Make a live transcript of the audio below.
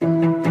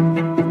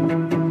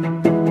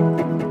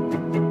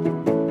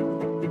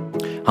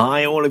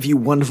all of you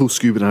wonderful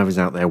scuba divers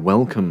out there,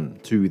 welcome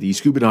to the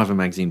Scuba Diver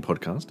Magazine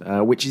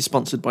podcast, which is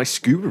sponsored by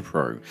Scuba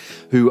Pro,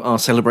 who are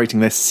celebrating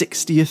their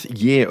 60th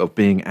year of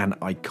being an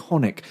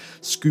iconic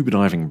scuba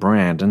diving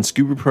brand. And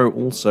Scuba Pro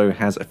also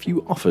has a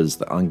few offers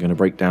that I'm going to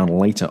break down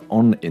later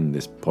on in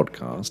this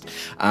podcast.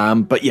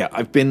 But yeah,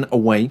 I've been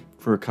away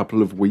for a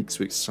couple of weeks,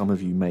 which some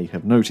of you may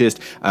have noticed.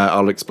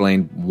 I'll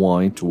explain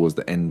why towards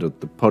the end of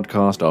the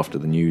podcast, after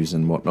the news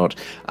and whatnot.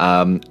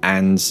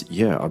 And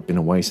yeah, I've been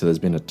away, so there's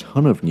been a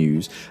ton of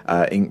news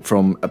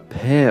from a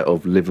pair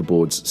of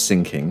liveaboards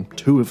sinking,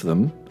 two of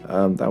them.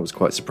 That was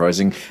quite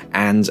surprising,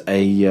 and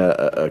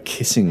a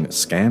kissing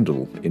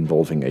scandal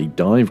involving a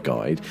dive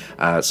guide.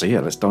 So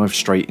yeah, let's dive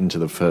straight into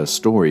the first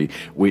story,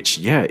 which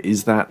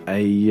is that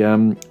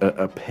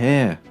a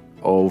pair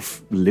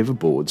of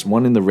liveaboards,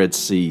 one in the Red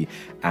Sea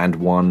and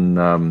one,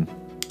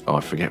 I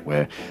forget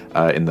where,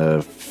 in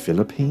the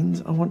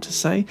Philippines, I want to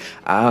say,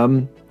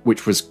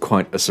 which was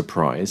quite a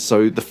surprise.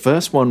 So the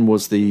first one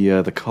was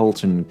the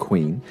Carlton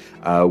Queen,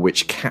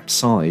 which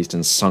capsized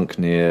and sunk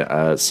near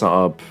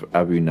Sa'ab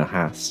Abu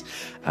Nahas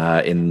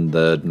in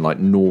the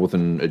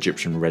northern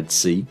Egyptian Red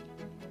Sea.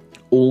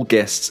 All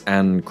guests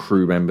and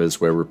crew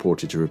members were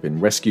reported to have been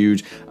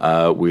rescued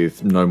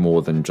with no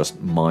more than just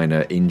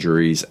minor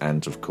injuries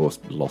and, of course,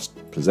 lost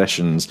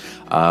possessions.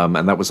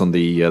 And that was on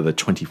the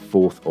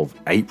 24th of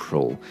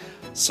April.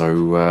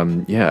 So,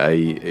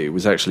 it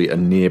was actually a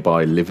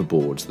nearby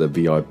liveaboard, the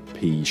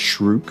VIP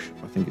Shrouk,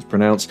 I think it's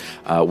pronounced,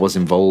 was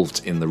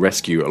involved in the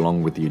rescue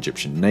along with the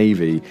Egyptian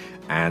Navy,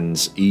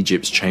 and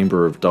Egypt's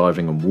Chamber of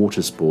Diving and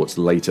Water Sports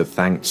later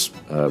thanked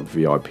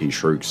VIP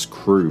Shrouk's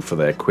crew for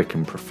their quick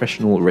and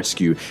professional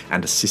rescue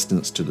and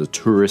assistance to the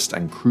tourist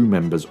and crew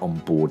members on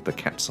board the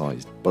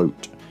capsized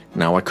boat.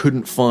 Now, I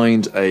couldn't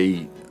find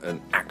an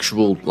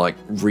actual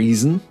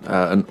reason,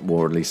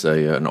 or at least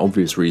an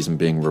obvious reason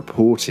being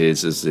reported,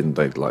 as in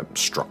they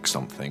struck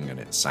something and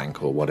it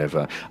sank or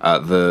whatever.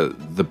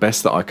 The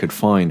best that I could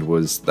find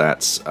was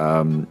that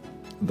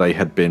they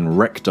had been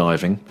wreck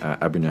diving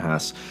at Abu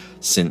Nahas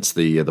since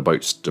the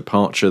boat's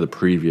departure the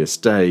previous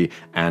day,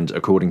 and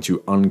according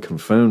to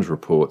unconfirmed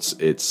reports,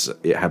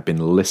 it had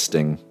been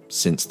listing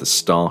since the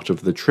start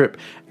of the trip,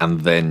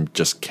 and then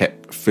just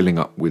kept filling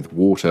up with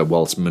water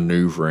whilst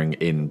manoeuvring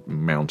in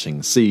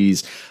mounting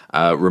seas,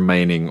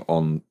 remaining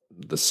on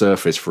the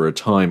surface for a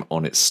time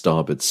on its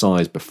starboard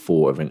side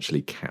before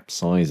eventually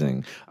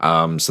capsizing.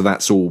 So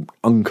that's all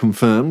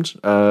unconfirmed.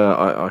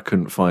 I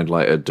couldn't find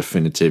a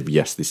definitive,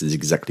 yes, this is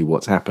exactly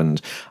what's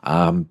happened.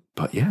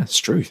 But yeah, it's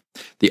true.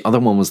 The other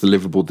one was the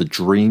liveaboard, the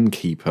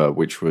Dreamkeeper,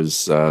 which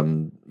was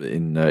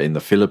in the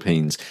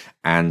Philippines,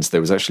 and there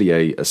was actually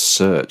a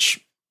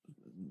search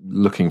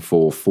looking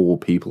for 4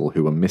 people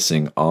who were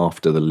missing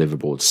after the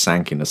liveaboard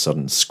sank in a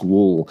sudden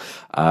squall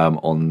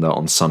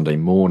on Sunday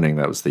morning.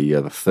 That was the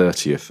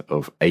 30th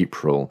of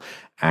April,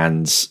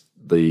 and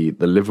the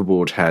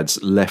liveaboard had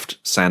left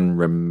San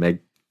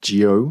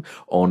Remigio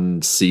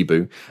on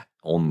Cebu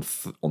on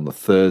the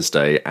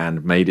Thursday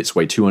and made its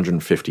way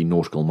 250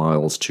 nautical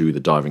miles to the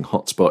diving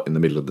hotspot in the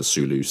middle of the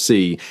Sulu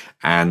Sea,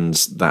 and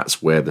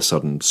that's where the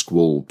sudden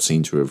squall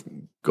seemed to have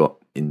got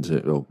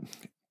into, or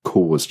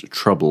caused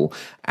trouble.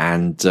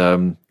 And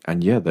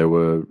there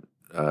were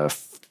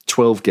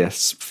 12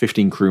 guests,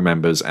 15 crew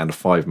members, and a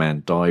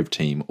 5-man dive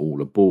team all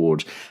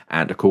aboard.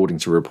 And according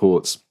to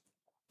reports,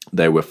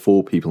 there were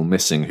 4 people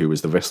missing, who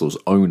was the vessel's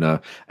owner,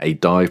 a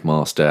dive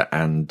master,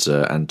 and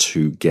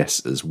 2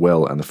 guests as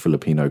well. And the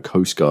Filipino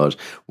Coast Guard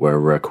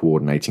were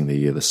coordinating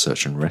the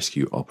search and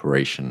rescue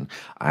operation.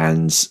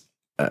 And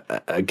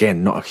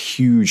again, not a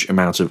huge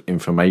amount of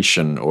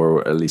information,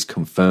 or at least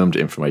confirmed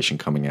information,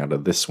 coming out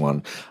of this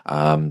one.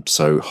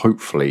 So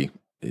hopefully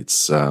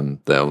it's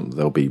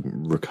they'll be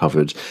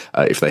recovered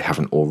if they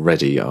haven't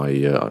already.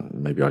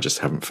 Maybe I just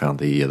haven't found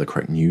the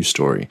correct news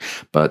story.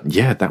 But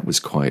yeah, that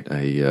was quite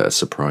a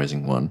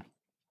surprising one.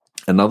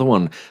 Another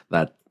one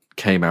that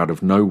came out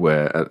of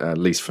nowhere, at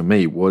least for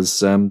me, was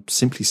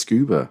Simply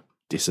Scuba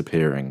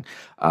disappearing.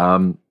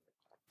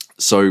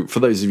 So for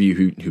those of you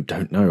who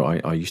don't know,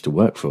 I used to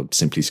work for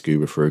Simply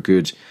Scuba for a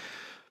good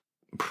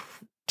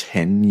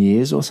 10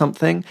 years or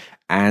something,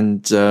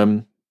 and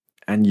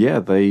yeah,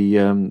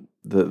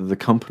 the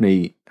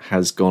company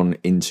has gone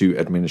into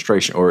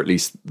administration, or at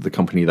least the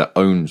company that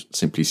owns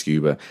Simply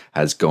Scuba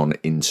has gone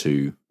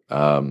into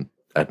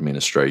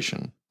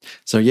administration.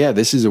 So yeah,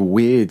 this is a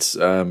weird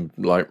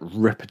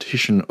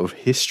repetition of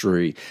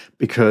history,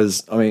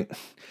 because let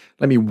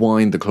me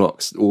wind the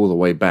clocks all the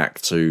way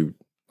back to,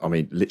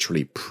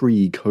 literally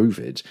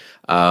pre-COVID.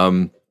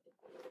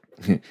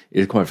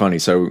 It's quite funny.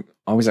 So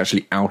I was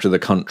actually out of the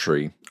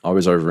country. I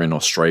was over in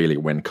Australia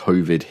when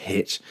COVID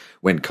hit.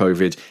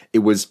 It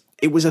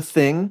was a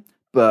thing,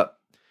 but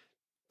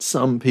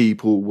some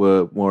people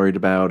were worried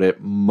about it.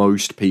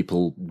 Most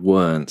people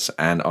weren't.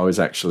 And I was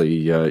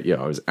actually,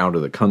 I was out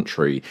of the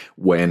country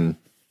when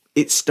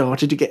it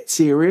started to get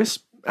serious.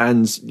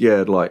 And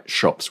yeah,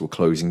 shops were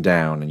closing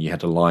down, and you had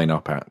to line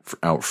up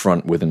out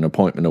front with an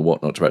appointment or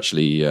whatnot to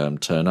actually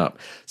turn up.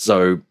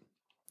 So,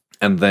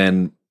 and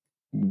then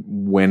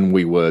when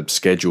we were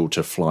scheduled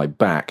to fly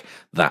back,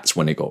 that's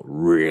when it got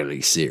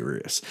really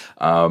serious.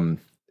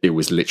 It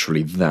was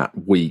literally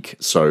that week.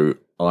 So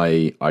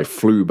I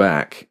flew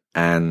back,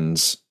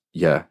 and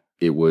yeah,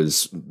 it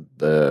was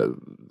the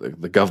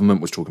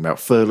government was talking about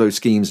furlough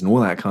schemes and all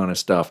that kind of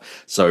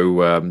stuff.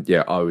 So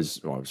I was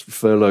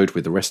furloughed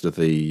with the rest of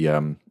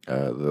the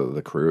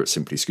crew at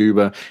Simply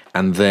Scuba,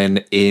 and then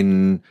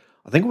I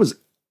think it was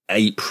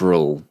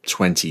April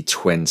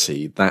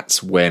 2020,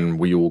 that's when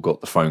we all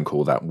got the phone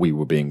call that we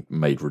were being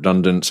made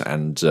redundant,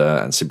 and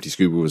Simply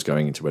Scuba was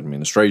going into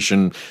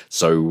administration.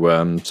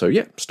 So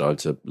started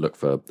to look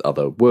for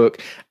other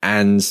work,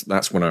 and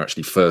that's when I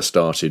actually first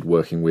started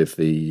working with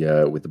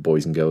the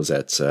boys and girls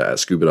at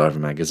Scuba Diver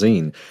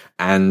magazine,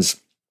 and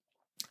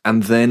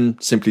then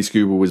Simply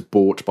Scuba was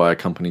bought by a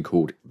company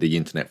called the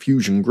Internet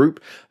Fusion Group,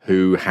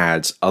 who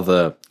had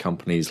other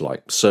companies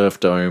like Surf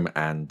Dome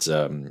and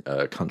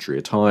Country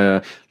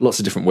Attire, lots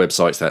of different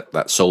websites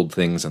that sold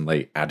things, and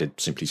they added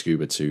Simply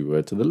Scuba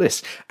to the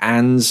list.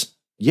 And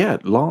yeah,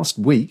 last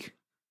week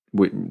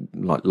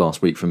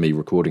for me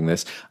recording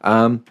this,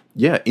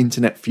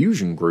 Internet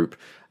Fusion Group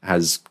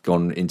has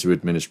gone into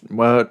administration.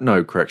 Well,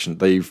 no, correction,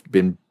 they've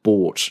been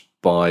bought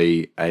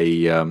by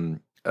a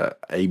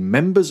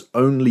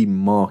members-only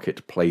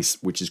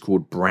marketplace, which is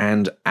called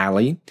Brand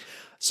Alley.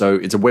 So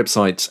it's a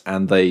website,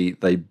 and they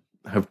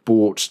have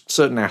bought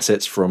certain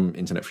assets from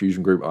Internet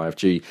Fusion Group,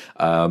 IFG,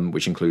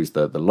 which includes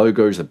the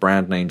logos, the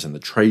brand names, and the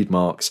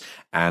trademarks.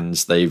 And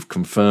they've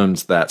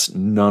confirmed that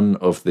none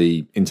of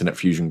the Internet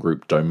Fusion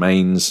Group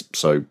domains,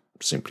 so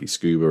Simply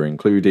Scuba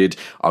included,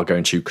 are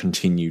going to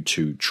continue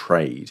to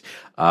trade.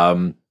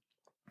 And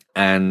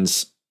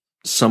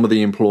some of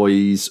the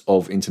employees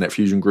of Internet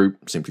Fusion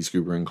Group, Simply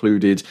Scuba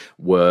included,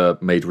 were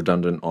made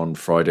redundant on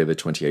Friday, the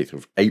 28th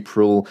of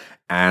April.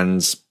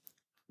 And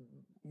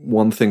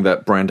one thing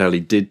that Brand Alley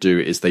did do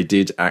is they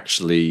did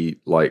actually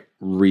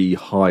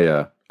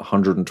rehire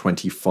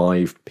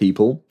 125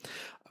 people.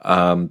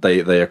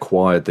 They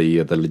acquired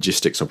the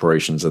logistics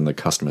operations and the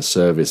customer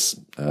service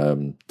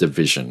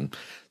division.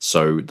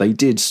 So they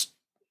did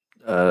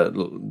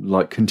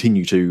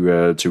continue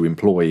to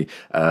employ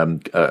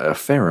a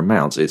fair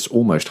amount. It's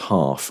almost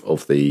half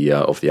of the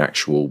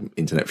actual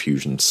Internet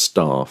Fusion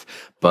staff.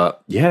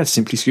 But yeah,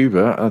 Simply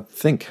Scuba, I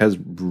think, has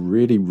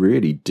really,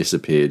 really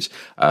disappeared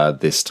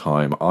this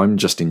time. I'm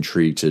just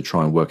intrigued to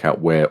try and work out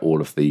where all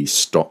of the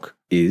stock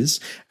is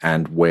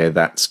and where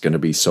that's going to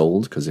be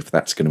sold, because if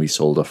that's going to be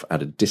sold off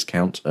at a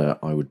discount,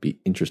 I would be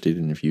interested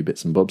in a few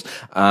bits and bobs.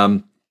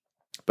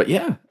 But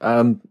yeah,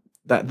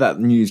 that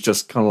news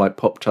just kind of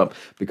popped up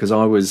because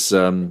I was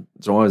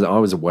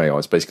away. I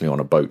was basically on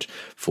a boat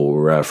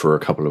for a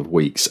couple of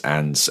weeks,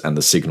 and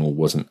the signal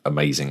wasn't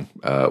amazing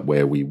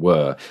where we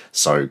were.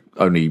 So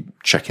only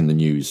checking the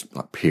news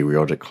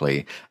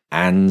periodically,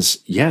 and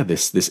yeah,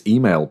 this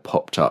email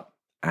popped up,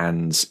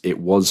 and it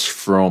was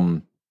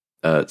from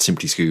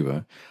Simply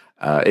Scuba.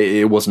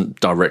 It wasn't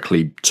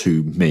directly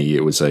to me.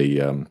 It was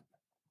a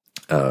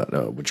what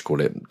do you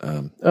call it?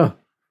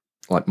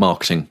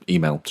 Marketing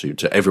email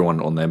to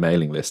everyone on their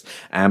mailing list,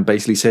 and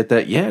basically said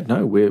that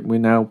we're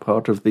now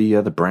part of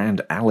the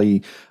Brand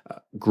Alley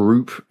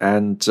group,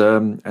 and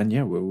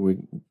we're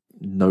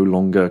no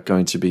longer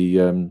going to be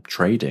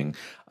trading.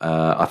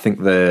 I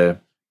think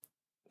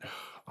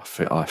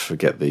I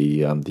forget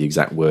the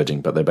exact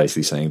wording, but they're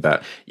basically saying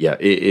that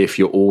if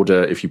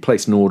you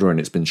place an order and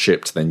it's been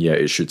shipped, then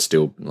it should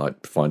still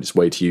find its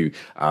way to you.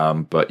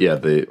 But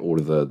all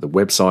of the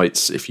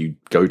websites, if you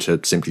go to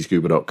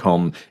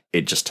simplyscuba.com,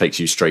 it just takes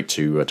you straight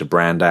to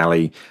Brand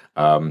Alley,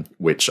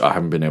 which I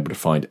haven't been able to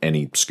find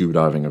any scuba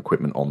diving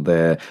equipment on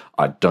there.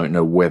 I don't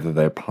know whether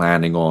they're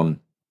planning on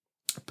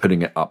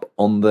putting it up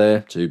on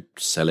there to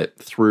sell it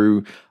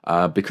through,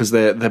 because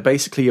they're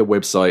basically a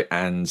website,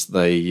 and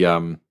they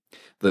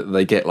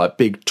get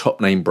big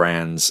top name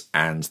brands,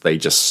 and they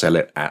just sell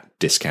it at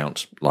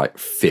discount,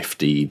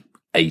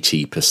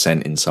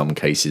 50-80% in some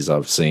cases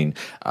I've seen.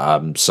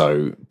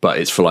 But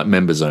it's for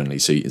members only,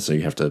 so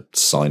you have to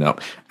sign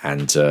up,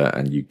 and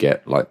you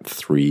get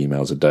 3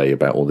 emails a day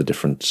about all the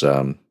different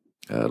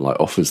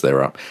offers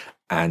they're up.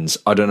 And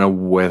I don't know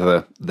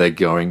whether they're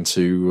going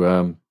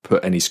to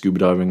put any scuba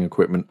diving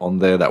equipment on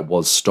there that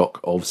was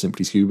stock of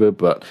Simply Scuba,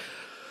 but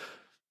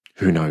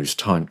who knows?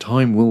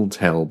 Time will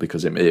tell,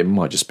 because it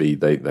might just be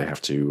they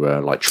have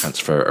to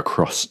transfer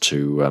across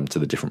to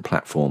the different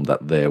platform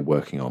that they're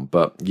working on.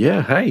 But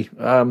yeah, hey,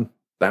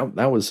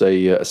 that was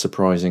a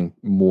surprising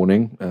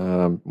morning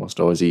whilst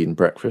I was eating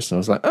breakfast, and I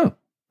was like, oh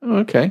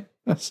okay,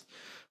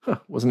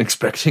 wasn't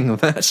expecting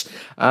that.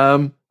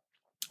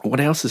 What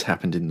else has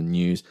happened in the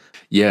news?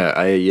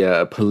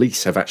 Yeah,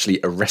 police have actually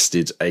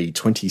arrested a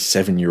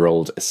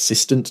 27-year-old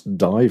assistant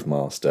dive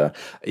master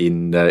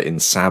in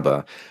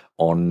Sabah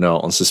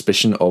on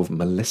suspicion of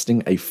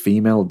molesting a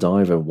female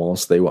diver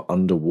whilst they were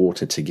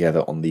underwater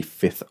together on the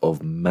 5th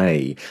of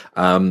May.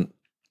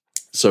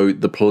 So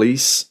the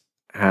police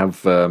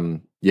have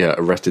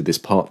arrested this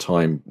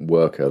part-time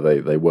worker.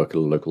 They work at a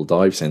local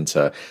dive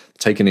centre,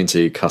 taken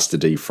into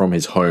custody from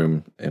his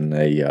home in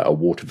a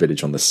water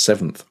village on the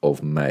 7th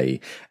of May.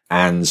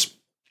 And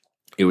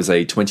it was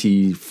a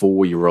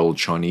 24-year-old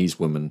Chinese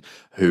woman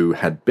who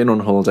had been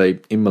on holiday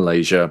in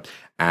Malaysia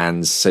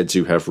and said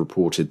to have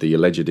reported the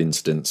alleged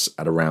incidents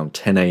at around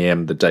 10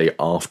 a.m. the day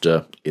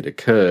after it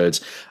occurred.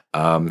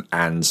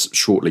 And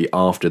shortly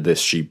after this,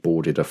 she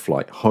boarded a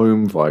flight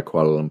home via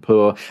Kuala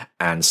Lumpur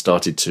and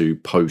started to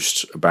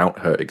post about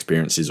her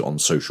experiences on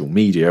social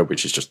media,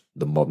 which is just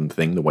the modern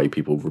thing, the way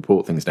people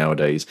report things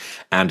nowadays.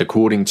 And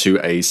according to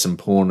a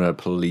Semporna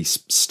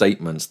police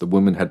statement, the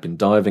woman had been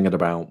diving at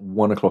about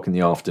 1 o'clock in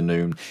the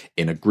afternoon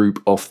in a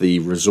group off the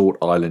resort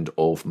island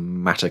of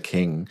Mata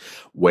King,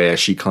 where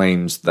she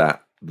claims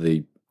that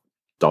the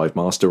dive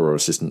master, or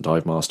assistant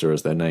dive master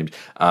as they're named,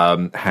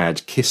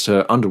 had kissed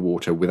her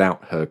underwater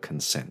without her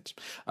consent.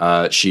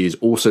 She is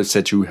also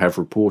said to have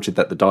reported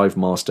that the dive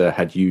master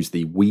had used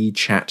the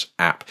WeChat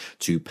app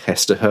to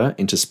pester her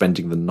into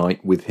spending the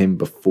night with him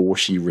before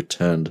she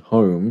returned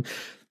home.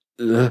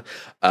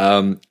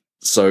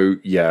 So,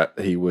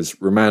 he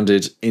was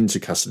remanded into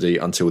custody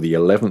until the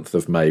 11th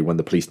of May when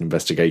the police were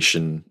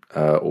investigating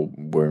the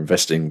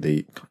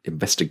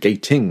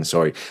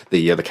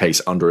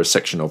case under a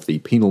section of the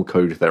penal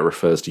code that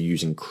refers to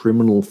using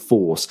criminal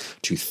force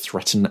to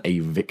threaten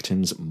a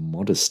victim's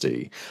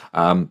modesty.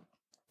 The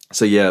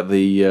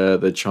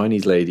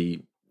Chinese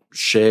lady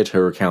shared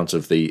her account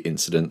of the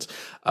incident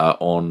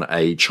on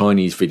a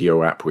Chinese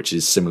video app which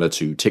is similar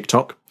to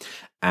TikTok,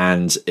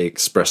 and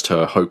expressed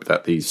her hope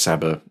that the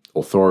Sabah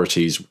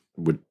authorities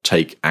would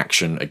take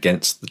action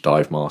against the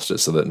dive master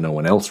so that no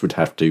one else would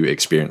have to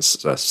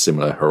experience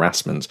similar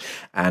harassment.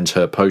 And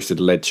her post had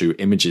led to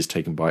images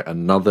taken by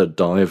another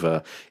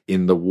diver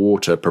in the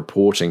water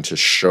purporting to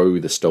show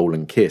the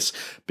stolen kiss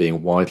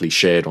being widely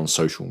shared on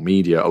social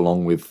media,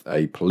 along with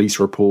a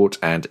police report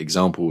and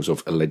examples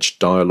of alleged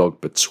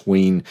dialogue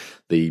between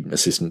the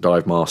assistant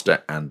dive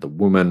master and the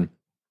woman.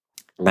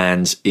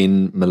 And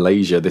in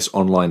Malaysia, this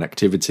online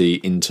activity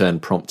in turn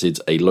prompted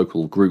a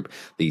local group,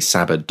 the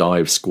Sabah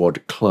Dive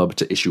Squad Club,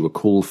 to issue a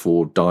call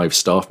for dive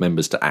staff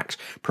members to act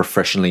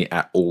professionally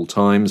at all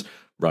times.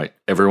 Right,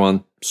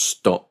 everyone,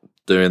 stop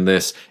doing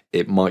this.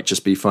 It might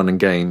just be fun and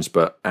games,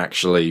 but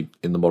actually,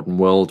 in the modern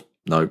world,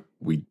 no,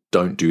 we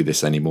don't do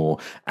this anymore.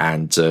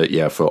 And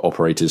for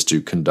operators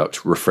to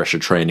conduct refresher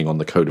training on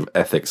the code of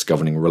ethics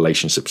governing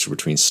relationships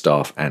between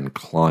staff and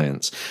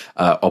clients.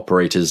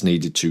 Operators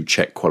needed to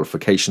check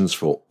qualifications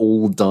for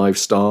all dive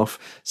staff,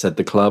 said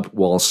the club,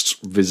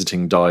 whilst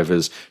visiting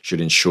divers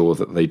should ensure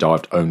that they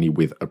dived only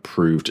with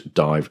approved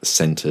dive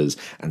centres.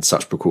 And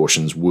such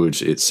precautions would,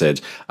 it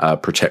said,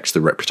 protect the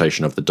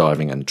reputation of the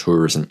diving and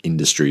tourism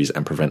industries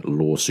and prevent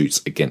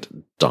lawsuits against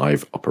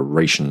dive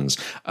operations.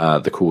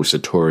 The calls to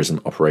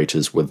tourism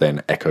operators were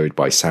then echoed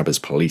by Sabah's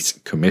police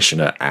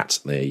commissioner at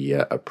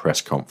the press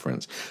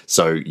conference.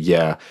 So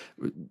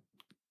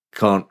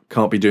can't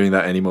be doing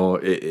that anymore.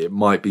 It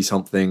might be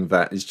something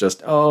that is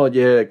just kind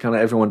of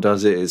everyone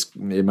does it.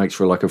 It makes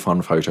for like a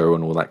fun photo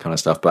and all that kind of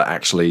stuff. But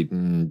actually,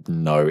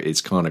 no,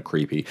 it's kind of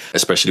creepy,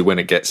 especially when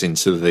it gets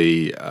into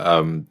the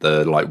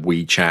like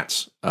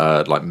WeChat,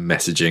 like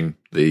messaging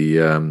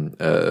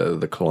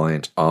the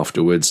client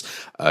afterwards.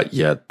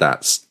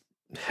 That's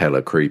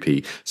hella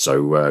creepy.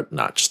 So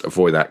just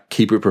avoid that.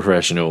 Keep it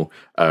professional,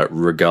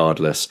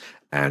 regardless.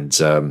 And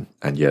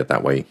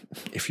that way,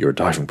 if you're a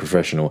diving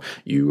professional,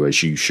 you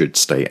should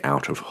stay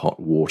out of hot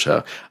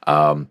water.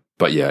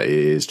 But it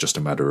is just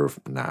a matter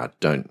of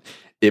don't.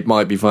 It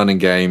might be fun and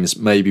games,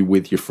 maybe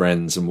with your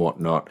friends and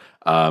whatnot.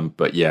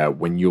 But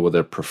when you're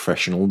the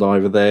professional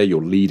diver there,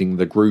 you're leading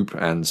the group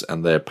and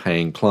they're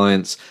paying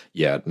clients.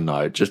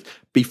 Just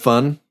be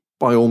fun.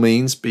 By all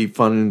means, be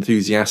fun and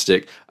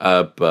enthusiastic,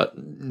 but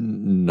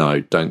no,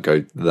 don't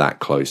go that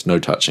close. No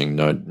touching,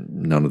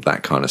 none of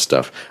that kind of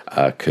stuff,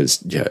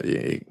 because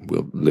it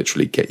will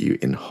literally get you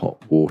in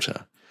hot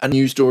water. A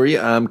news story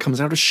comes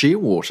out of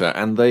Shearwater,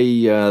 and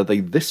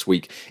they this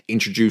week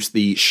introduced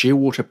the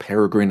Shearwater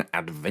Peregrine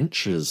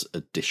Adventures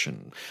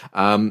Edition.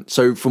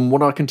 So from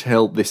what I can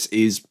tell, this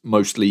is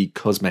mostly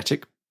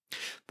cosmetic.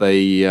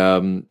 They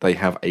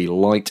have a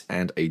light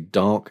and a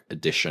dark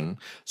edition.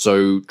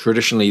 So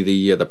traditionally,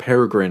 the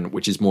Peregrine,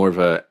 which is more of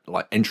a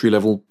like entry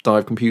level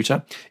dive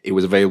computer, it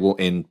was available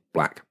in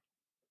black.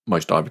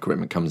 Most dive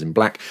equipment comes in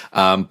black,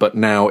 but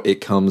now it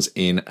comes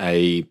in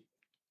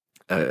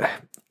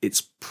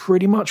it's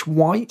pretty much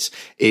white.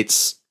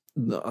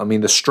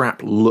 The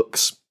strap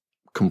looks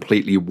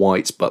completely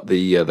white, but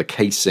the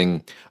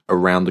casing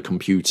around the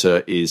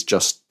computer is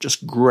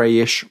just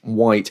greyish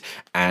white,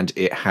 and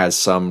it has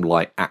some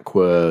like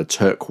aqua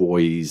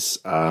turquoise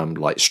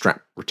like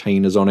strap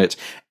retainers on it.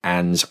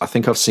 And I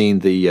think I've seen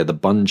the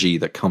bungee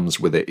that comes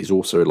with it is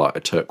also like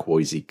a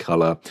turquoisey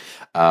colour.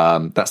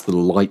 That's the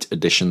light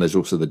edition. There's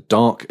also the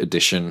dark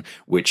edition,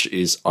 which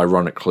is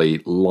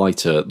ironically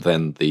lighter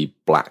than the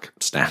black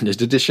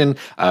standard edition.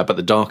 But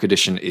the dark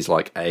edition is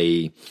like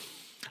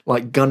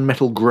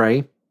gunmetal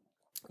grey,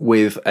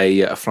 with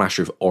a flash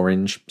of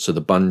orange. So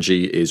the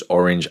bungee is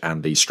orange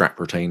and the strap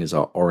retainers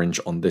are orange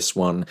on this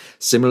one.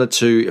 Similar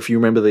to, if you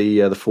remember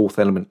the Fourth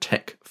Element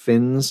Tech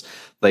fins,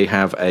 they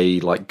have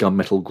a like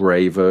gunmetal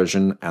grey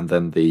version, and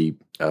then the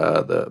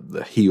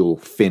heel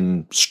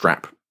fin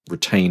strap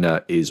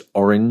retainer is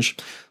orange.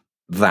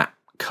 That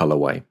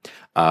colorway.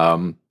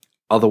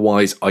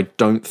 Otherwise, I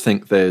don't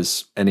think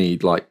there's any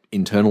like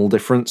internal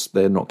difference.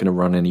 They're not going to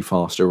run any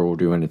faster or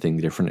do anything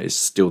different. It's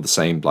still the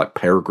same like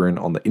peregrine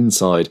on the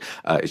inside.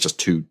 It's just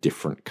two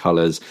different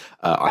colors.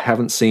 I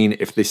haven't seen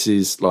if this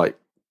is like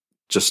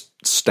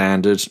just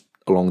standard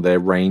along their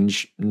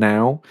range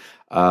now,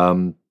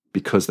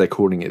 because they're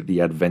calling it the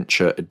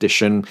Adventure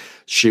Edition.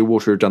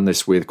 Shearwater have done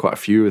this with quite a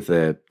few of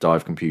their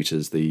dive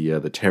computers, the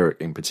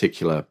Terek in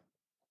particular,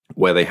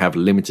 where they have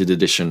limited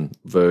edition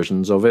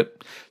versions of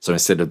it. So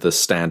instead of the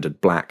standard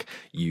black,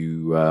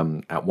 you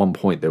at one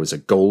point there was a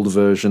gold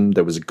version,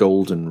 there was a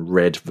gold and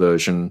red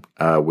version,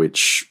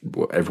 which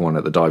everyone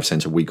at the dive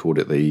center, we called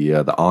it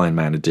the Iron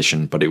Man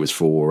edition, but it was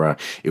for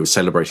it was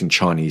celebrating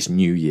Chinese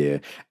New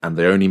Year, and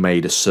they only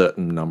made a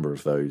certain number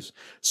of those.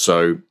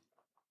 So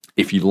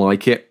if you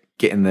like it,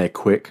 get in there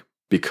quick,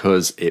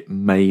 because it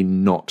may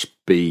not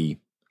be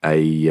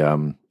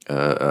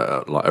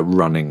like a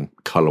running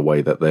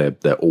colorway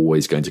that they're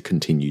always going to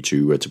continue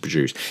to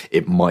produce.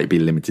 It might be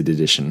limited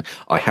edition.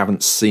 I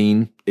haven't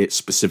seen it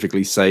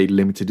specifically say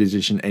limited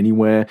edition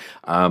anywhere,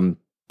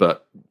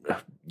 but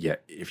yeah,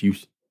 if you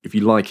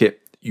like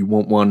it, you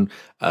want one,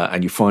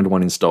 and you find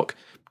one in stock,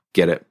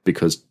 get it,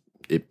 because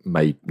it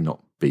may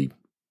not be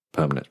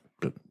permanent.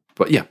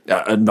 But yeah,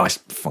 a nice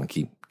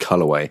funky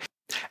colorway.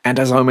 And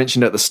as I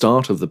mentioned at the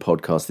start of the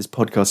podcast, this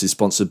podcast is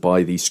sponsored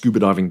by the scuba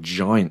diving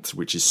giant,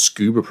 which is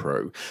Scuba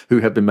Pro, who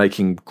have been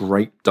making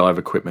great dive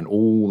equipment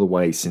all the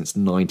way since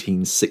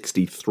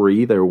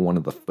 1963. They were one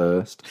of the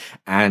first.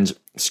 And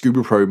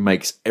Scuba Pro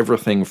makes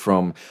everything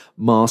from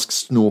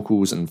masks,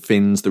 snorkels, and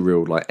fins, the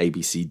real like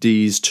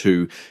ABCDs,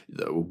 to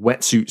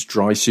wetsuits,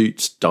 dry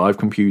suits, dive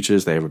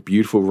computers. They have a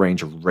beautiful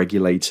range of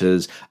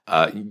regulators.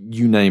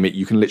 You name it,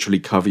 you can literally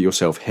cover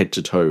yourself head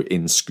to toe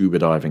in scuba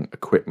diving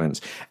equipment.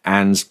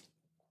 And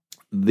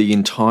the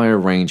entire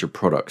range of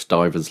products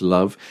divers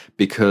love,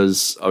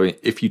 because I mean,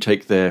 if you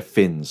take their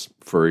fins,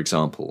 for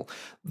example,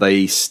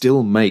 they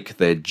still make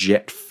their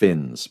jet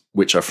fins,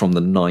 which are from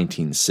the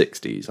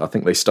 1960s. I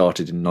think they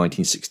started in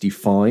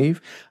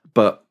 1965,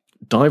 but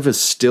divers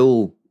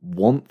still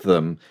want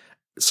them.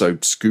 So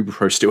Scuba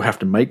Pro still have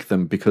to make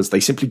them because they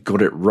simply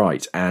got it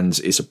right, and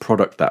it's a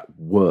product that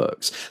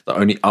works. The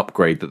only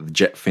upgrade that the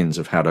jet fins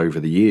have had over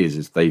the years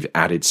is they've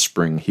added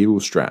spring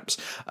heel straps.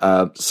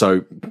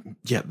 So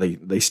yeah,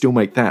 they still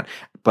make that,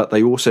 but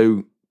they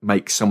also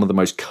make some of the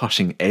most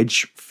cutting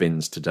edge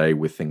fins today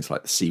with things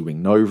like the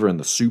Sea-Wing Nova and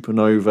the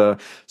Supernova.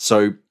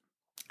 So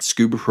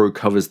Scuba Pro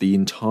covers the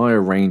entire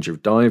range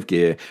of dive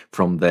gear,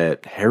 from their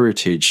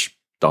heritage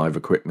dive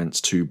equipments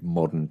to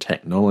modern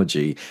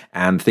technology,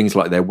 and things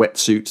like their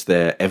wetsuits,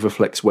 their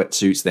Everflex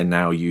wetsuits. They're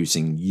now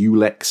using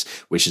Ulex,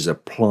 which is a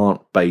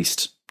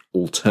plant-based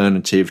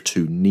alternative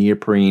to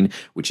neoprene,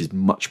 which is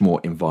much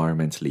more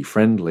environmentally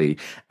friendly.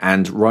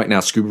 And right now,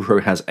 Scuba Pro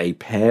has a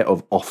pair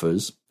of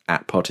offers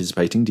at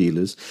participating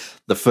dealers.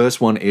 The first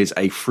one is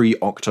a free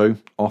Octo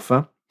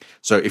offer.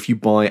 So if you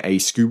buy a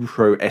Scuba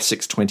Pro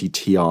S620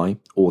 Ti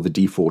or the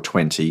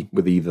D420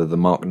 with either the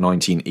Mark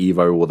 19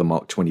 Evo or the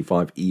Mark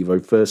 25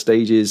 Evo first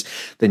stages,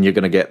 then you're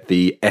going to get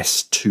the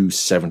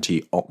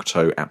S270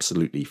 Octo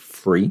absolutely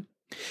free,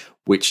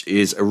 which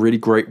is a really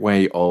great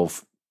way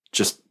of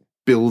just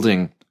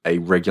building a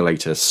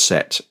regulator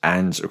set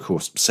and, of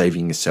course,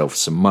 saving yourself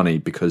some money,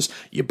 because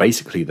you're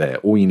basically there.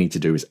 All you need to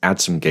do is add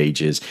some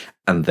gauges,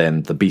 and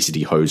then the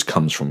BCD hose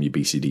comes from your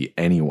BCD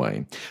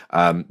anyway.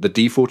 The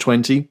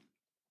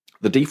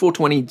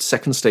D420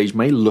 second stage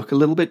may look a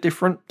little bit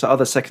different to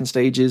other second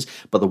stages,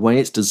 but the way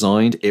it's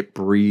designed, it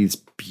breathes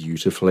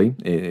beautifully.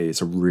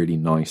 It's a really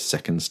nice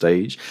second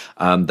stage.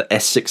 The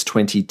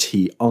S620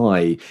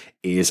 Ti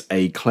is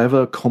a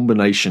clever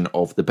combination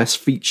of the best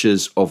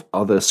features of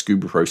other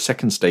Scuba Pro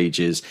second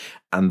stages,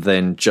 and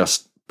then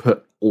just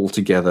put all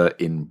together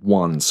in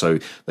one. So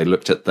they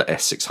looked at the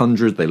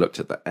S600, they looked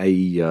at the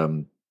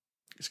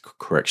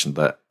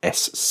the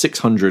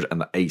S600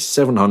 and the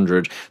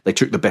A700. They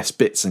took the best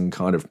bits and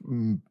kind of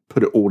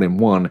put it all in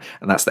one,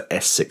 and that's the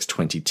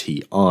S620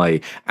 Ti,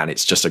 and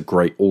it's just a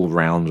great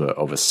all-rounder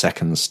of a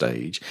second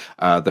stage.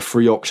 The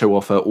free Octo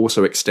offer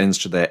also extends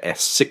to their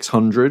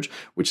S600,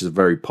 which is a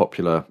very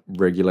popular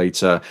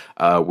regulator,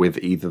 with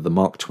either the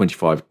Mark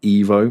 25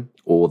 Evo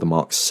or the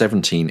Mark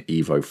 17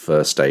 Evo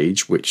first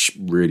stage, which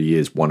really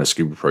is one of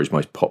Scuba Pro's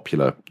most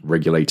popular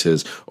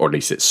regulators, or at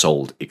least it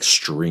sold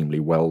extremely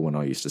well when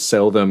I used to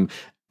sell them.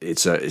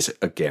 It's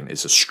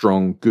a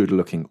strong,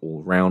 good-looking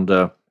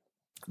all-rounder.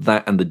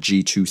 That and the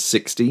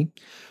G260,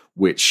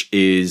 which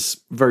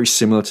is very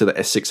similar to the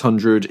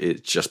S600.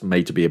 It's just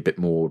made to be a bit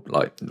more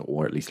like,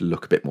 or at least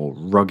look a bit more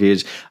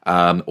rugged,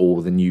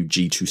 or the new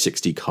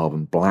G260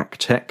 carbon black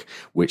tech,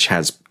 which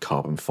has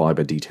carbon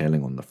fiber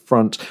detailing on the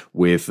front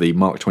with the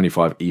Mark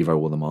 25 Evo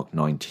or the Mark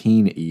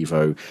 19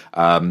 Evo.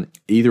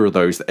 Either of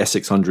those, the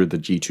S600, the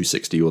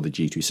G260 or the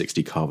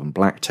G260 carbon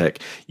black tech,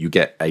 you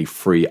get a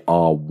free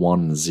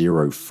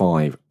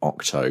R105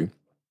 Octo.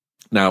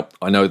 Now,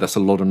 I know that's a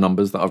lot of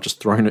numbers that I've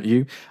just thrown at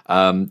you.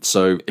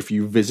 So if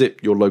you visit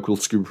your local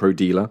Scuba Pro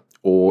dealer,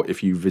 or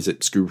if you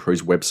visit Scuba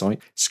Pro's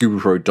website,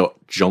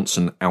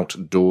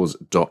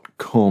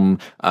 scubapro.johnsonoutdoors.com,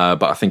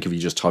 but I think if you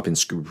just type in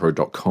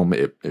scubapro.com,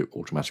 it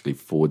automatically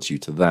forwards you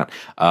to that.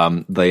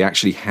 They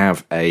actually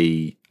have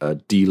a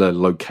dealer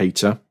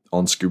locator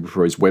on Scuba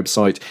Pro's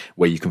website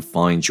where you can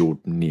find your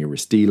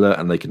nearest dealer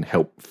and they can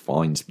help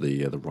find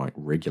the right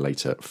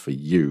regulator for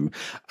you.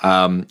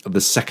 The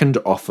second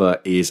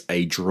offer is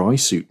a dry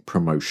suit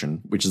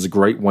promotion, which is a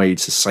great way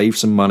to save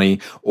some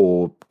money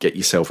or get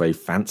yourself a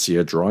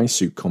fancier dry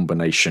suit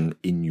combination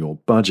in your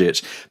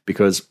budget,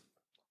 because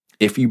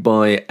if you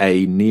buy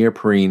a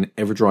neoprene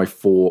Everdry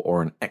 4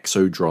 or an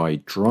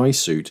ExoDry dry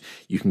suit,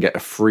 you can get a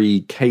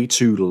free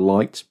K2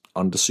 light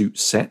undersuit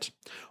set.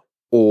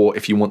 Or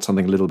if you want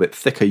something a little bit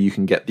thicker, you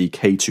can get the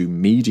K2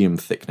 medium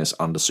thickness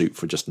undersuit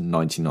for just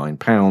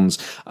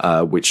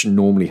 £99, which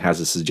normally has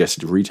a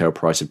suggested retail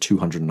price of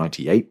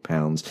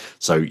 £298.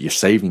 So you're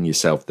saving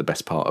yourself the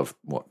best part of,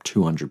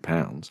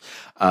 £200.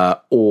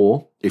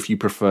 Or if you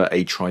prefer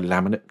a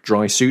tri-laminate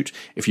dry suit,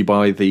 if you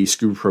buy the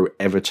Scuba Pro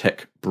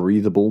EverTech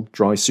breathable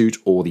dry suit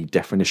or the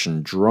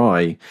Definition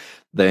Dry,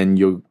 then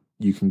you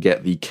can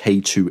get the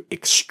K2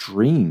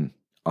 Extreme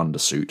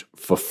undersuit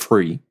for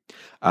free.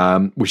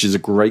 Which is a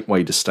great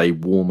way to stay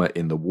warmer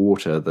in the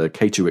water. The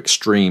K2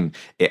 Extreme,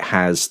 it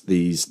has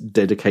these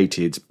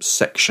dedicated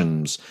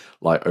sections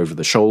like over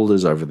the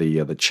shoulders, over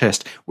the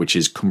chest, which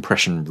is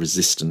compression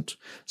resistant.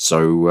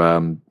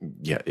 So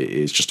it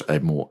is just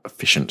a more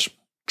efficient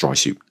dry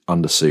suit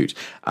undersuit.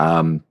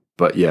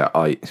 But yeah,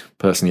 I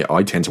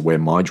tend to wear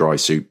my dry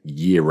suit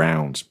year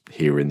round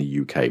here in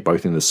the UK,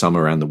 both in the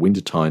summer and the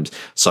winter times.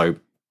 So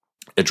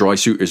a dry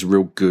suit is a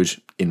real good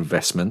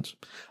investment.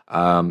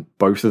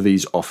 Both of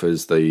these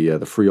offers, the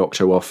free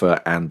Octo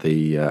offer and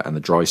the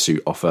dry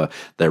suit offer,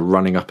 they're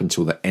running up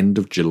until the end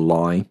of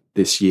July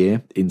this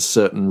year in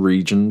certain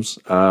regions.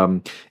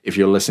 If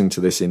you're listening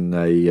to this in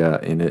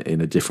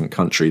a different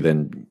country,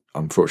 then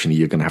unfortunately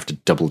you're going to have to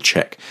double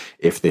check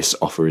if this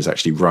offer is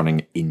actually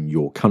running in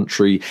your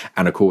country.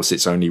 And of course,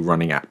 it's only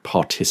running at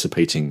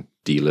participating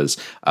dealers.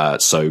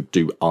 So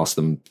do ask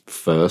them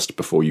first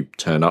before you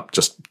turn up,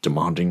 just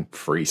demanding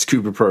free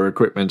Scuba Pro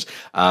equipment.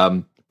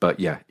 But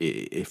yeah,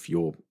 if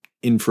you're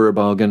in for a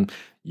bargain,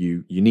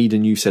 you need a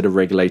new set of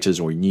regulators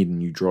or you need a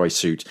new dry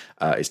suit,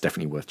 it's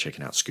definitely worth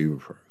checking out Scuba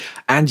Pro.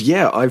 And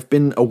yeah, I've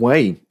been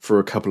away for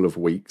a couple of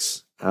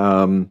weeks.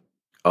 I've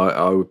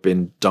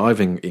been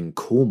diving in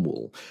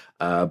Cornwall,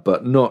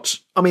 but not,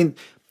 I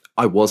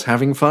was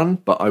having fun,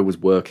 but I was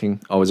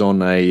working. I was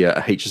on a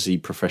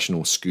HSE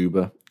professional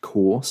scuba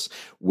course,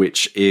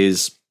 which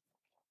it's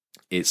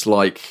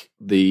like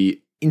the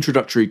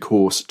introductory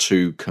course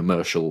to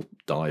commercial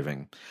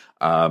diving.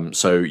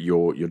 So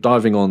you're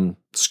diving on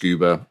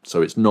scuba,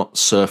 so it's not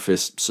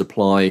surface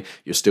supply.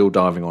 You're still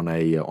diving on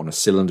a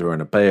cylinder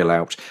and a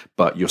bailout,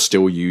 but you're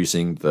still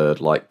using the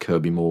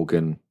Kirby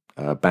Morgan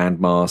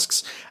band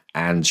masks,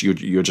 and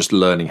you're just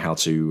learning how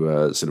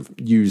to sort of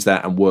use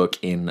that and work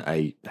in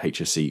a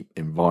HSE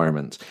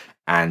environment.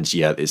 And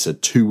yeah, it's a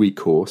 2-week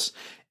course.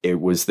 It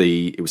was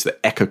the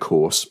ECHA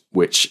course,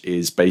 which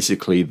is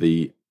basically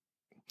the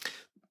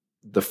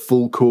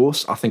full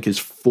course. I think is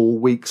 4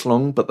 weeks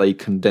long, but they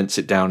condense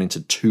it down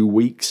into 2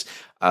 weeks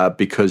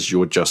because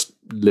you're just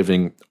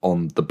living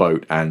on the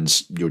boat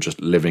and you're just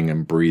living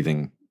and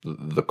breathing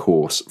the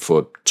course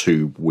for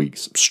 2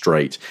 weeks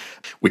straight,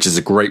 which is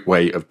a great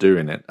way of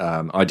doing it.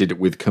 I did it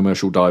with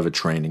Commercial Diver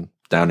Training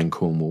down in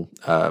Cornwall.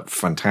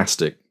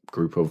 Fantastic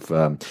group of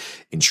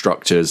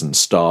instructors and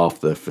staff.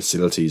 The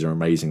facilities are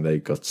amazing.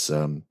 They've got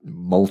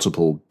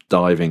multiple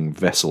diving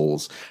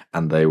vessels,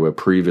 and they were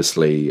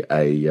previously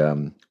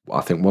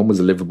I think one was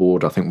a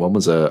liveaboard, I think one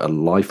was a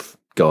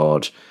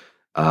lifeguard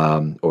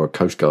or a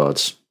Coast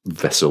Guard's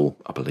vessel,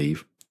 I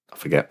believe. I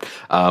forget.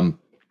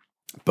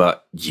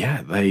 But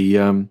yeah, they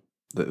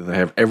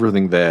have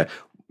everything there.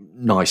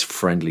 Nice,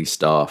 friendly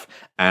staff.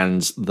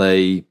 And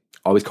I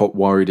was quite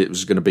worried it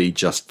was going to be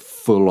just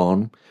full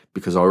on,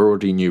 because I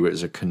already knew it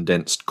was a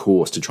condensed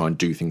course to try and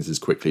do things as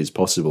quickly as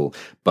possible.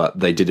 But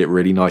they did it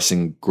really nice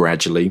and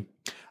gradually.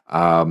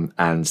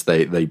 And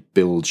they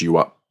build you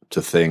up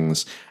to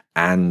things.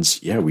 And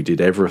yeah, we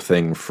did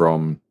everything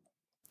from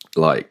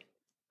line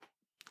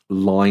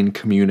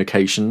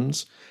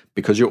communications,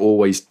 because you're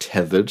always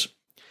tethered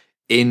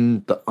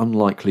in the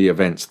unlikely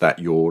event that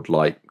your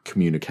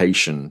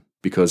communication,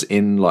 because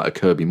in a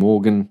Kirby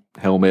Morgan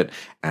helmet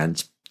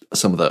and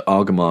some of the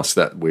Arga masks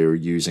that we're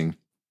using,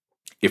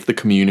 if the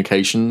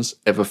communications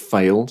ever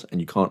failed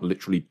and you can't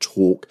literally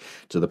talk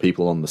to the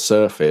people on the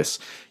surface,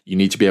 you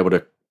need to be able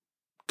to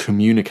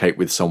communicate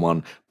with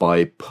someone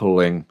by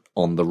pulling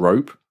on the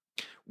rope,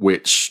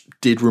 which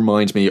did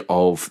remind me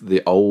of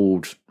the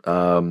old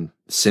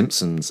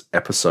Simpsons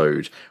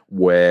episode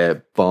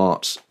where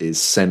Bart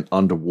is sent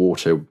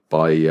underwater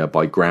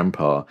by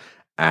Grandpa,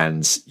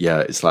 and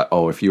it's like,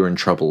 oh, if you're in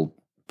trouble,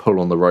 pull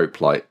on the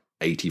rope like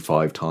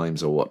 85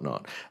 times or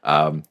whatnot.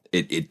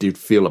 It did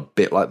feel a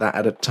bit like that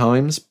at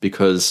times,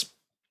 because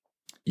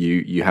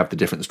you have the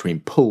difference between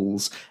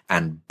pulls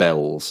and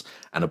bells,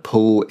 and a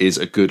pull is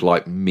a good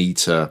like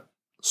meter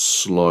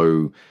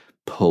slow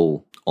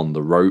pull on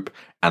the rope,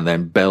 and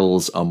then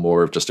bells are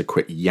more of just a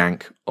quick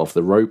yank of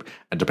the rope,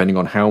 and depending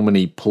on how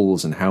many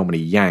pulls and how many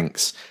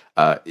yanks,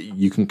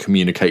 you can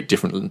communicate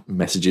different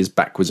messages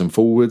backwards and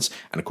forwards.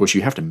 And of course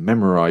you have to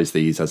memorize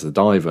these as a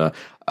diver,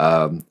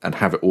 and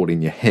have it all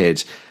in your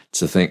head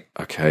to think,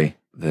 okay,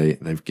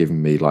 they've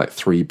given me like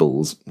 3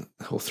 pulls,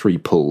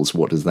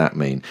 what does that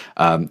mean?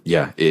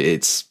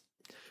 It's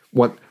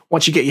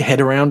once you get your head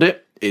around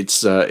it,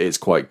 it's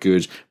quite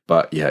good,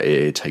 but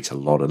it takes a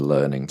lot of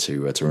learning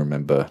to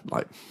remember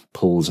like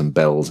pulls and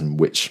bells and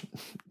which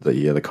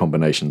the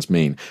combinations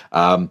mean.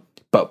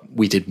 But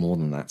we did more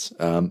than that.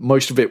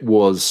 Most of it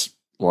was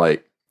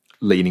like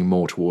leaning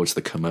more towards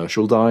the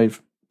commercial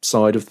dive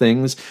side of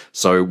things.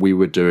 So we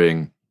were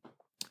doing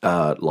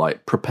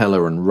like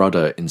propeller and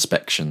rudder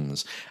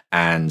inspections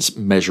and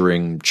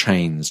measuring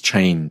chain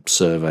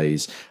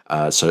surveys.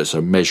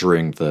 So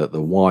measuring the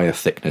wire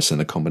thickness and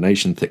the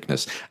combination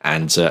thickness,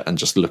 and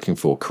just looking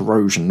for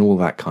corrosion, all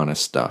that kind of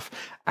stuff.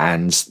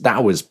 And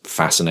that was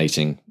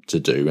fascinating to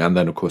do. And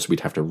then of course we'd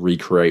have to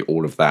recreate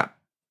all of that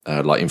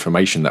like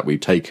information that we've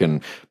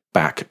taken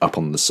back up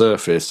on the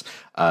surface.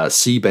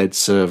 Seabed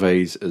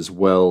surveys as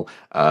well.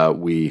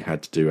 We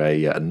had to do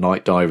a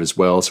night dive as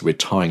well, so we're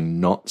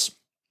tying knots.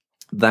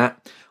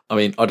 That, I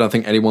mean, I don't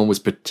think anyone was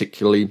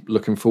particularly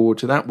looking forward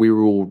to that. We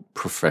were all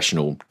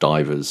professional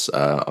divers,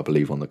 I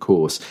believe, on the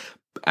course,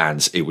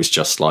 and it was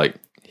just like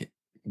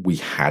we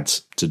had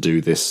to do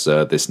this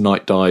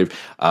night dive.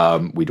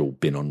 We'd all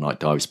been on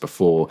night dives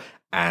before,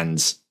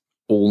 and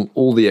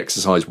all the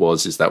exercise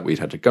is that we'd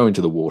had to go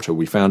into the water.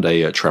 We found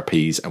a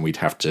trapeze, and we'd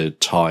have to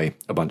tie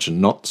a bunch of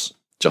knots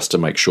just to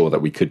make sure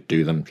that we could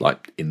do them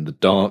like in the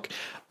dark.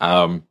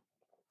 I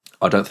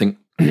don't think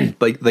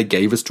they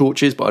gave us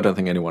torches, but I don't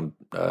think anyone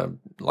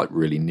like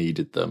really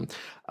needed them.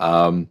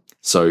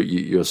 So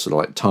you're sort of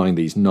like tying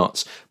these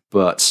knots.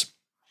 But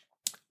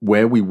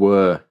where we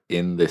were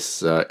in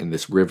this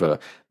river,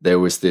 there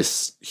was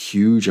this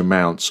huge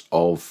amount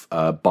of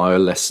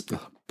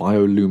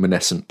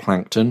bioluminescent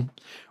plankton,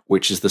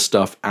 which is the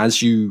stuff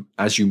as you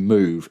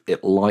move,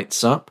 it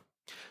lights up.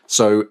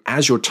 So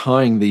as you're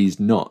tying these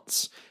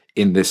knots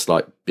in this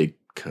like big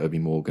Kirby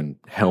Morgan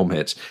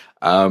helmet,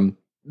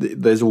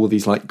 there's all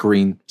these like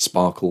green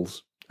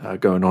sparkles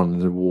going on in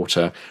the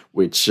water,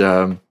 which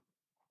I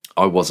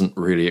wasn't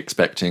really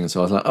expecting. So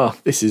I was like, oh,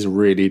 this is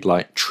really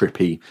like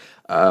trippy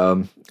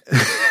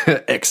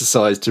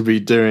exercise to be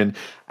doing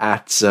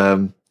at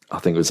I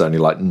think it was only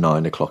like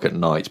 9 o'clock at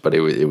night, but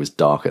it was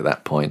dark at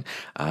that point.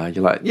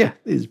 You're like, yeah,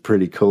 this is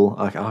pretty cool.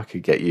 I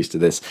could get used to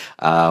this.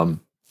 But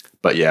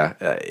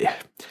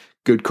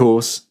good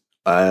course.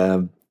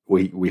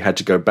 We had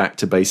to go back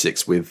to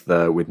basics with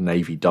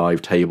Navy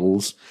dive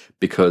tables,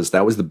 because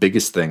that was the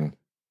biggest thing,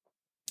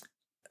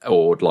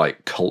 or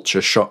like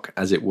culture shock,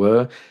 as it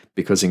were.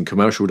 Because in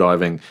commercial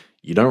diving,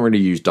 you don't really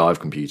use dive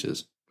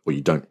computers, or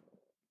you don't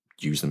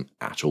use them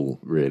at all,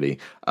 really.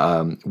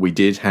 We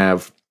did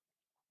have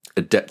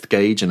a depth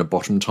gauge and a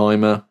bottom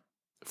timer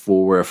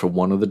for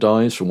one of the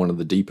dives, for one of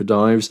the deeper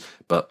dives,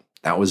 but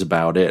that was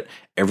about it.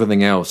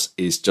 Everything else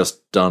is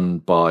just done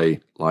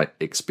by like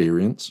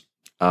experience.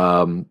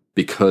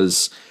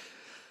 Because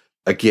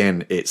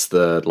again, it's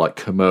the like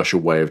commercial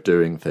way of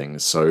doing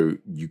things. So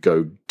you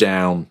go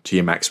down to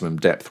your maximum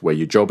depth where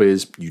your job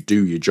is, you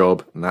do your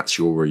job, and that's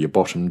your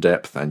bottom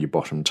depth and your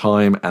bottom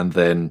time, and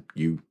then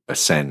you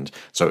ascend.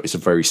 So it's a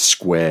very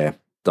square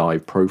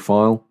dive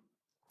profile.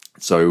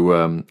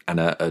 So and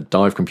a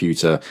dive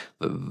computer,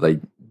 they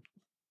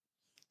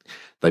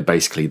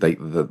basically the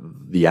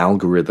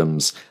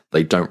algorithms,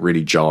 they don't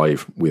really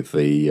jive with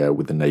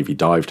the Navy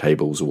dive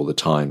tables all the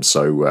time.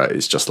 So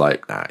it's just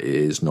like, it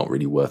is not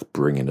really worth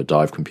bringing a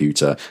dive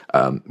computer.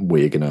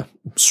 We're gonna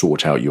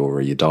sort out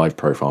your dive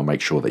profile, make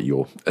sure that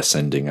you're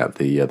ascending at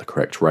the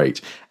correct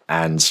rate.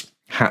 And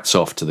hats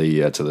off to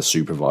the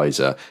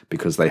supervisor,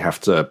 because they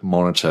have to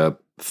monitor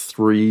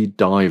 3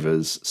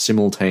 divers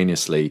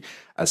simultaneously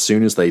as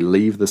soon as they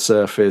leave the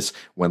surface,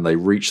 when they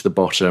reach the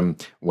bottom,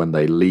 when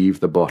they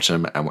leave the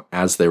bottom, and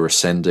as they're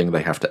ascending,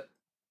 they have to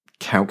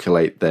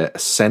calculate their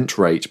ascent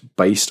rate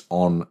based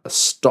on a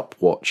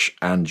stopwatch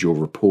and your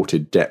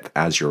reported depth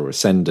as you're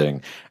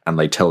ascending. And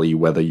they tell you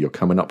whether you're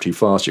coming up too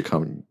fast,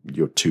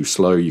 you're too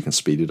slow, you can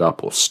speed it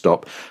up or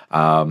stop.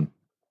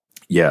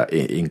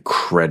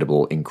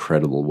 Incredible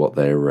what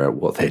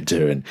they're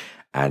doing.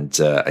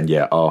 And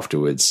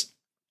afterwards,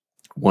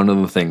 one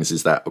of the things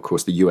is that, of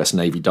course, the US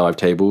Navy dive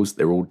tables,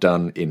 they're all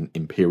done in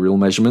imperial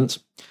measurements.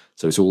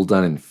 So it's all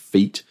done in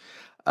feet.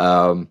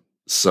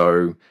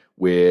 So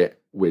we're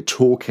we're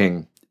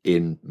talking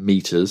in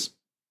meters,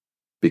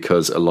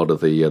 because a lot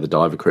of the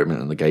dive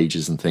equipment and the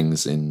gauges and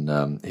things in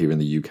here in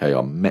the UK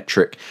are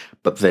metric.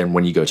 But then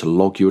when you go to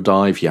log your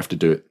dive, you have to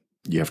do it.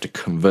 You have to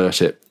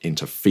convert it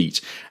into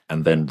feet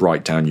and then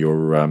write down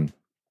your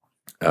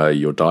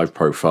dive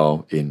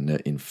profile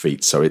in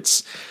feet. So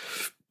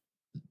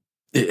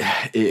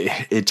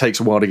it takes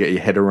a while to get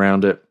your head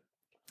around it.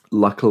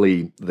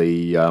 Luckily,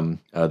 the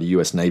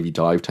US Navy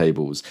dive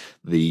tables,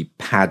 the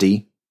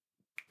PADI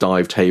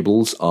dive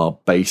tables, are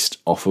based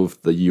off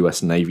of the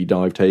US Navy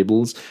dive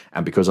tables.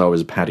 And because I was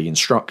a PADI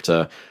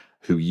instructor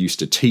who used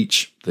to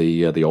teach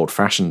the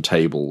old-fashioned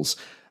tables,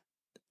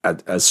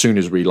 as soon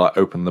as we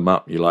open them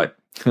up, you're like,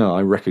 oh,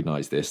 I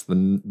recognize this. The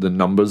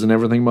numbers and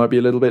everything might be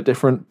a little bit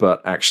different,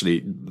 but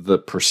actually the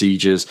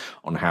procedures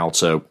on how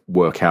to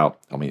work out,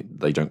 I mean,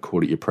 they don't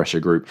call it your pressure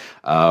group,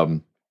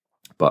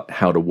 but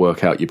how to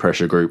work out your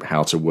pressure group,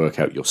 how to work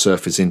out your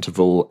surface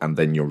interval, and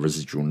then your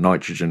residual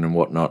nitrogen and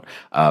whatnot.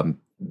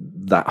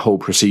 That whole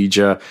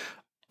procedure,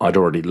 I'd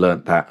already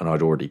learnt that, and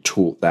I'd already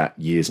taught that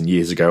years and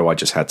years ago. I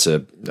just had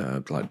to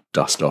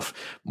dust off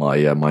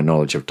my my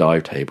knowledge of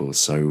dive tables.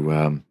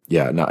 So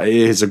it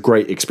is a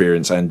great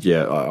experience, and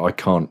I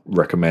can't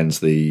recommend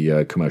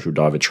the Commercial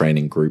Diver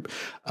Training Group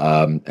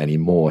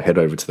anymore. Head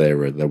over to their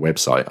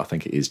website. I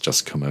think it is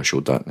just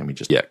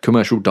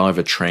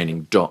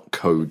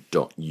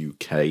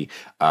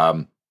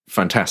commercialdivertraining.co.uk.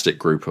 Fantastic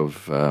group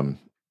of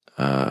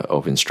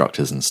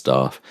instructors and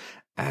staff.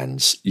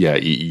 And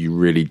you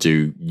really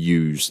do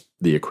use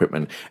the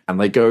equipment, and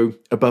they go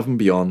above and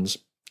beyond.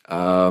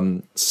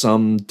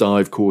 Some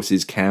dive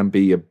courses can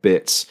be a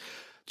bit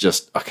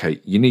just,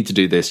 okay, you need to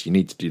do this, you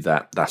need to do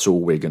that. That's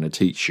all we're going to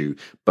teach you.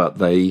 But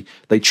they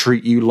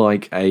treat you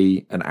like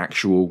an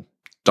actual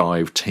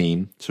dive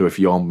team. So if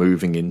you're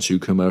moving into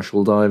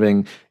commercial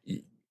diving,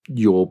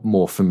 you're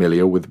more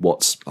familiar with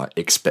what's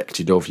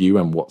expected of you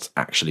and what's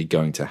actually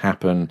going to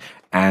happen.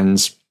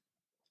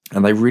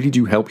 And they really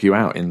do help you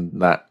out in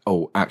that,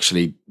 oh,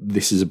 actually,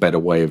 this is a better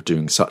way of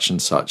doing such and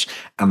such.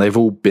 And they've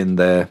all been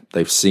there.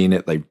 They've seen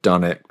it. They've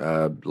done it,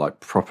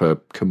 like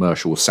proper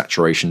commercial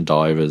saturation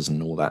divers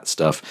and all that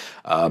stuff.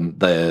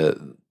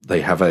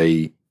 They have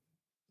the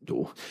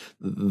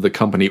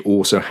company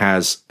also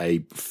has a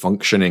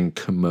functioning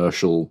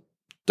commercial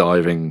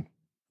diving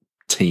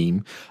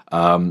team.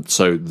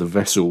 So the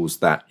vessels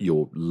that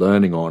you're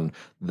learning on,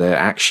 they're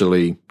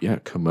actually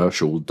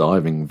commercial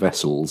diving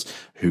vessels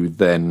who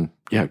then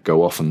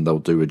go off and they'll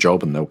do a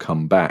job and they'll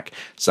come back.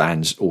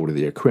 And all of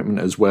the equipment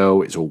as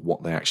well, it's all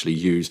what they actually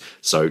use.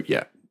 So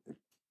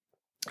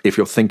if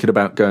you're thinking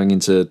about going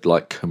into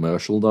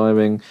commercial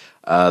diving,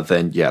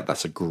 then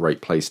that's a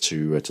great place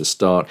to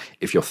start.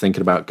 If you're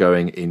thinking about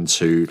going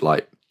into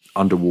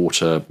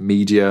underwater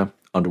media,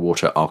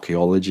 underwater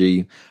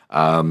archaeology,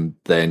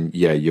 then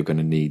you're going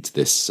to need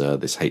this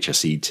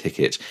HSE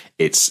ticket.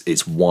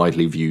 It's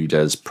widely viewed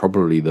as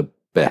probably the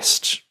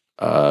best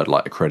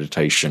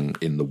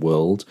accreditation in the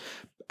world,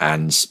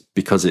 and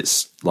because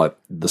it's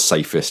the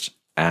safest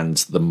and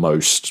the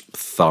most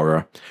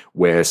thorough,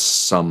 where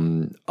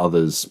some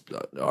others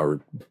are a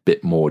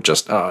bit more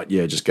just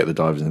get the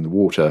divers in the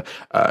water.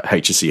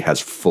 HSE has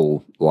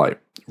full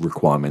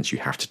requirements. You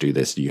have to do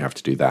this, you have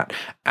to do that,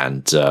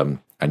 and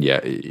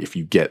if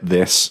you get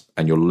this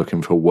and you're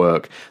looking for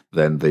work,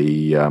 then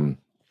the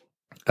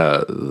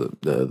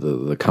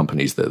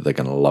companies that they're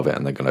going to love it,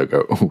 and they're going to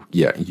go, oh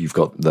yeah, you've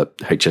got the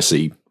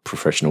HSE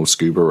professional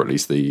scuba, or at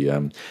least the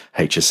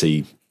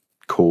HSE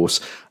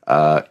course.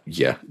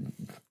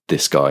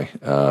 This guy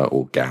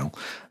or gal,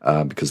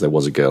 because there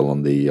was a girl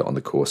on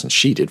the course and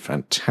she did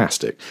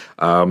fantastic.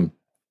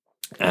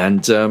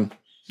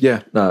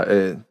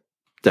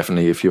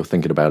 Definitely, if you're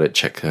thinking about it,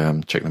 check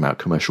them out.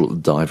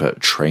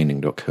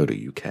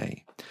 commercialdivertraining.co.uk.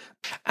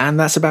 And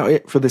that's about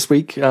it for this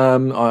week.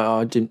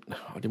 I didn't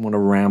want to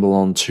ramble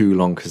on too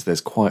long because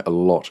there's quite a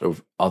lot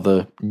of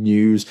other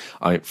news.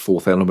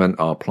 Fourth Element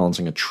are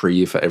planting a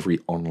tree for every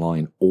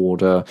online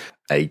order.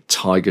 A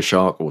tiger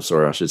shark, or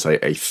sorry, I should say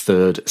a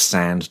third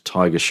sand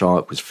tiger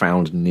shark, was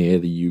found near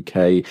the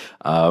UK.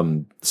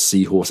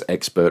 Seahorse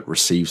expert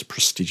receives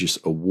prestigious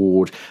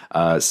award.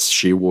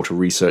 Shearwater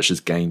Research has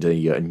gained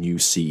a new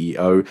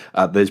CEO.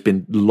 There's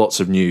been lots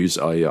of news.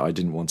 I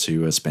didn't want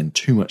to spend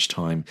too much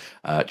time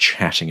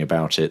chatting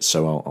about it,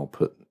 so I'll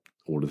put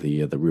all of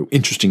the real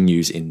interesting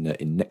news in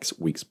next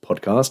week's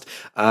podcast.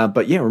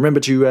 But remember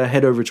to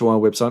head over to our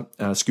website,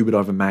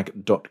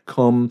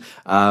 scubadivermag.com.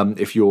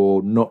 If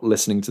you're not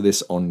listening to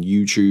this on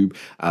YouTube,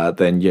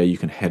 then you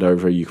can head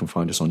over. You can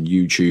find us on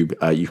YouTube.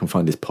 You can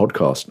find this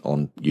podcast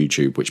on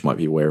YouTube, which might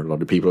be where a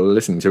lot of people are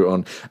listening to it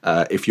on.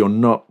 If you're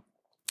not,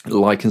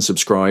 like and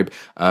subscribe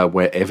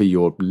wherever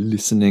you're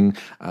listening.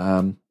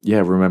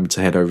 Remember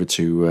to head over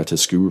to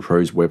Scuba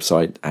Pro's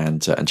website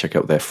and check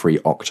out their free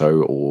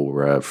Octo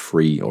or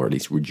free, or at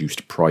least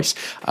reduced price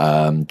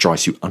dry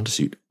suit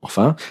undersuit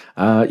offer.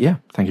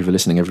 Thank you for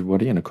listening,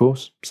 everybody, and of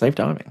course, safe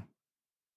diving.